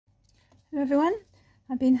Hello everyone,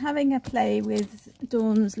 I've been having a play with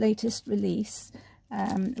Dawn's latest release,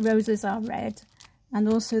 Roses Are Red, and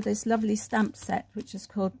also this lovely stamp set which is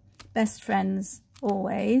called Best Friends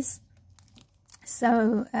Always.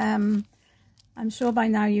 So I'm sure by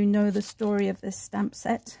now you know the story of this stamp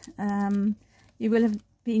set. You will have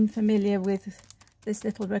been familiar with this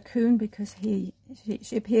little raccoon because she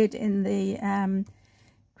appeared in the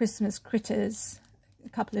Christmas Critters a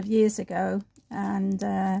couple of years ago,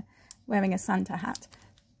 and wearing a Santa hat.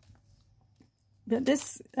 But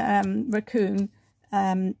this raccoon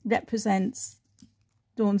represents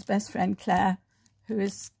Dawn's best friend Claire, who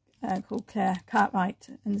is called Claire Cartwright,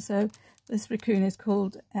 and so this raccoon is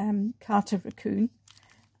called Carter Raccoon.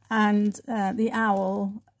 And the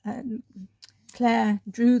owl, Claire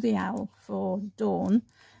drew the owl for Dawn,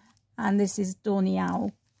 and this is Dawny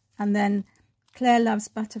Owl. And then Claire loves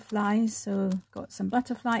butterflies, so we've got some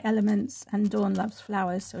butterfly elements, and Dawn loves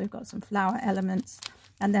flowers, so we've got some flower elements,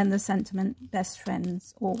 and then the sentiment, Best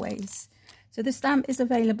Friends Always. So the stamp is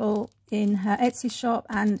available in her Etsy shop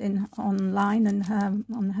and online and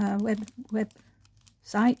on her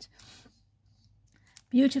website.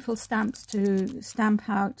 Beautiful stamps to stamp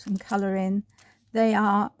out and colour in. They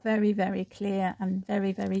are very, very clear and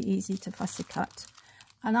very, very easy to fussy cut.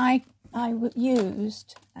 And I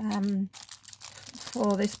used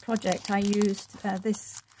for this project, I used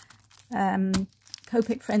this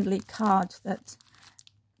Copic friendly card that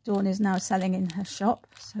Dawn is now selling in her shop.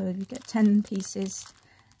 So you get 10 pieces,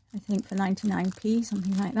 I think for 99p,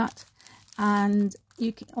 something like that. And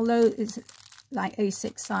you can, although it's like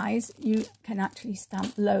A6 size, you can actually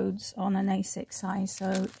stamp loads on an A6 size.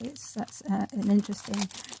 So that's an interesting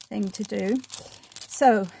thing to do.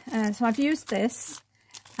 So I've used this.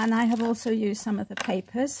 And I have also used some of the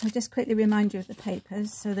papers. So just quickly remind you of the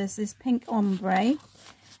papers. So there's this pink ombre,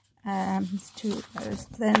 two of those.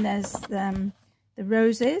 Then there's the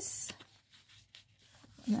roses,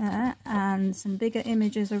 and some bigger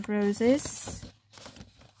images of roses.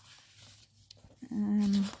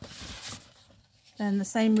 Then the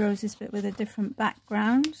same roses but with a different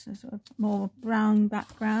background, so sort of more brown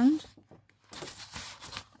background.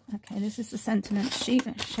 Okay, this is the sentiment sheet.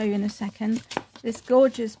 I'll show you in a second. This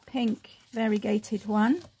gorgeous pink variegated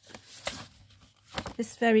one.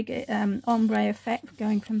 This very ombre effect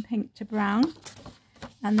going from pink to brown.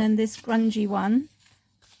 And then this grungy one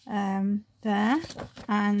there.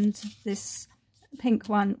 And this pink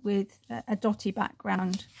one with a dotty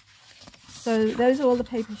background. So those are all the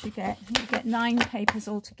papers you get. You get 9 papers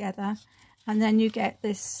altogether. And then you get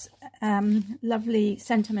this lovely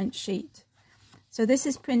sentiment sheet. So this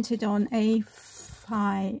is printed on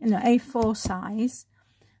A4 size.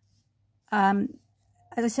 As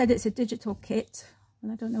I said, it's a digital kit.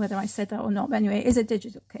 Well, I don't know whether I said that or not, but anyway, it is a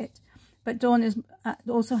digital kit. But Dawn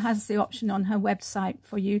also has the option on her website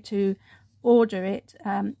for you to order it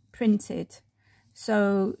printed.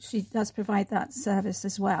 So she does provide that service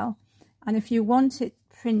as well. And if you want it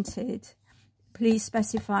printed, please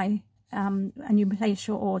specify and you place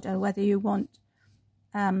your order whether you want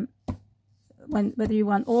whether you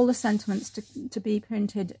want all the sentiments to be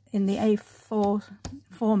printed in the A4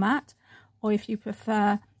 format, or if you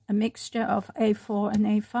prefer a mixture of A4 and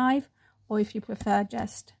A5, or if you prefer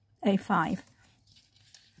just A5.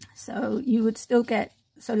 So you would still get,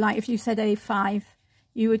 so like if you said A5,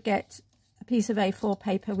 you would get a piece of A4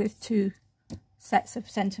 paper with 2 sets of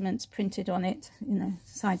sentiments printed on it, you know,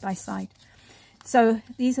 side by side. So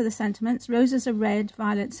these are the sentiments. Roses are red,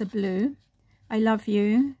 violets are blue. I love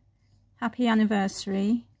you. Happy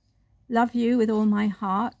anniversary. Love you with all my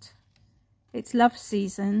heart. It's love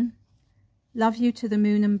season. Love you to the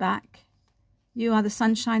moon and back. You are the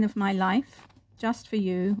sunshine of my life. Just for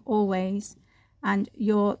you, always. And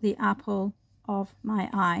you're the apple of my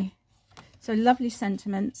eye. So lovely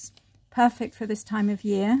sentiments. Perfect for this time of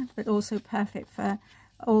year, but also perfect for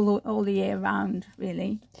all the year round,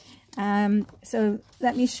 really. So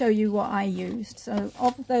let me show you what I used. So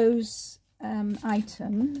of those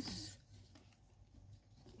items,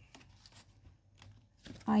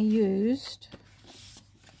 I used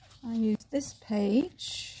this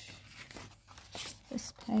page,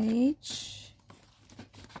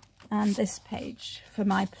 and this page for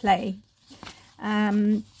my play.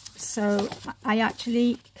 So I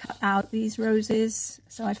actually cut out these roses.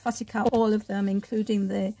 So I fussy cut all of them, including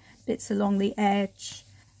the bits along the edge,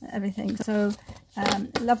 everything. So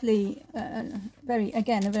lovely, a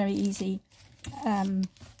very easy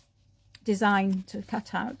design to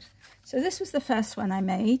cut out. So this was the first one I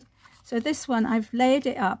made. So this one, I've layered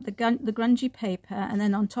it up, the grungy paper, and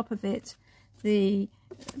then on top of it, the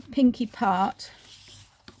pinky part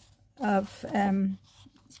of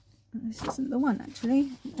This isn't the one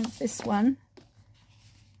actually, it's this one.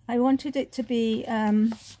 I wanted it to be a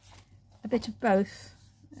bit of both,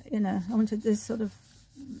 you know. I wanted this sort of,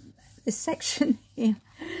 this section here.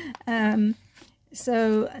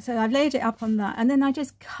 So I've laid it up on that, and then I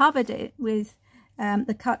just covered it with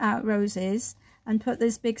the cut out roses and put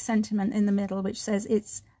this big sentiment in the middle which says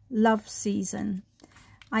it's love season.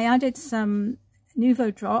 I added some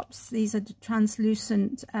Nuvo drops. These are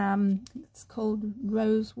translucent, it's called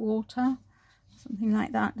rose water, something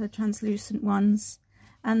like that, the translucent ones.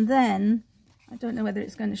 And then, I don't know whether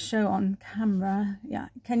it's going to show on camera. Yeah,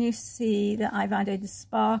 can you see that I've added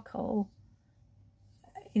sparkle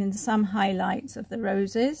in some highlights of the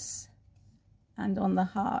roses and on the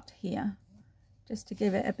heart here, just to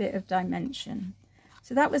give it a bit of dimension.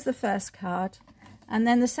 So that was the first card. And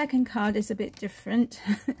then the second card is a bit different.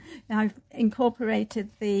 I've incorporated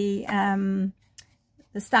the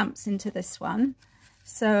stamps into this one.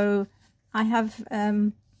 So I have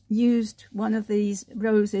used one of these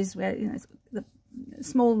roses where, you know, it's the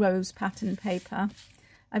small rose pattern paper.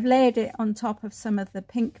 I've layered it on top of some of the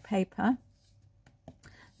pink paper.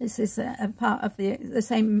 This is a part of the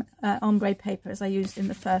same ombre paper as I used in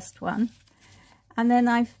the first one. And then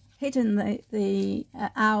I've hidden the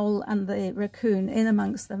owl and the raccoon in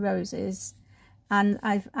amongst the roses, and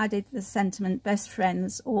I've added the sentiment best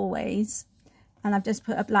friends always, and I've just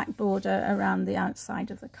put a black border around the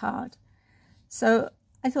outside of the card. So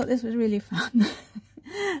I thought this was really fun.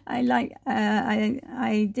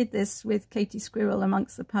 I did this with Katie Squirrel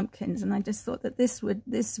amongst the pumpkins, and I just thought that this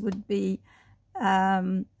would be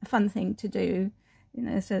a fun thing to do, you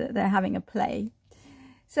know, so that they're having a play.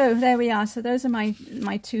 So there we are. So those are my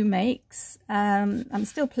two makes. I'm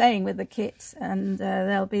still playing with the kit, and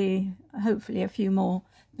there'll be hopefully a few more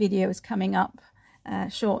videos coming up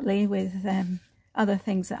shortly with other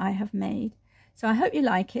things that I have made. So I hope you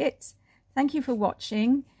like it. Thank you for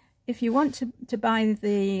watching. If you want to buy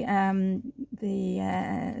this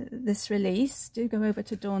release, do go over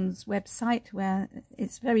to Dawn's website, where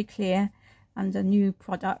it's very clear under new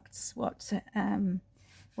products what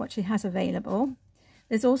she has available.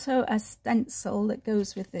 There's also a stencil that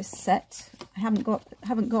goes with this set. I haven't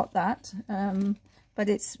got that, but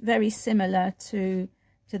it's very similar to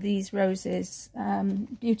these roses. A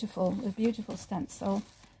beautiful stencil.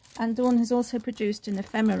 And Dawn has also produced an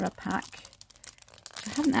ephemera pack, which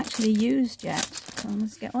I haven't actually used yet. So I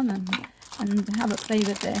must get on and have a play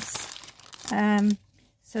with this.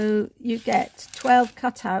 So you get 12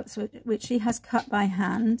 cutouts, which she has cut by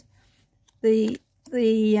hand.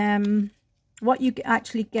 What you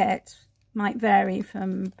actually get might vary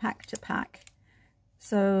from pack to pack.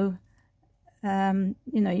 So, you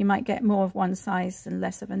know, you might get more of one size and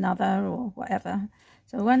less of another, or whatever.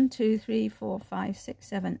 So 1, 2, 3, 4, 5, 6,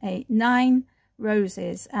 7, 8, 9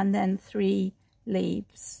 roses, and then 3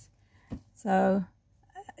 leaves. So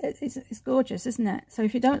it's gorgeous, isn't it? So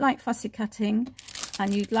if you don't like fussy cutting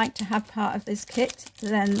and you'd like to have part of this kit,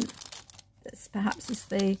 then this perhaps is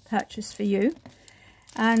the purchase for you.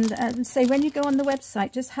 And say, when you go on the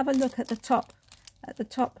website, just have a look at the top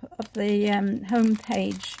of the home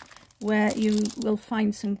page, where you will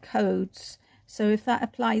find some codes. So if that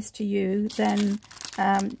applies to you, then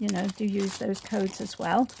you know, do use those codes as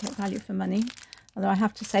well to get value for money. Although I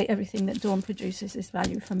have to say, everything that Dawn produces is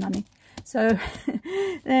value for money. So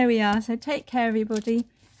there we are. So take care, everybody.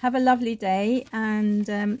 Have a lovely day, and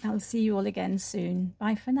I'll see you all again soon.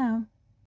 Bye for now.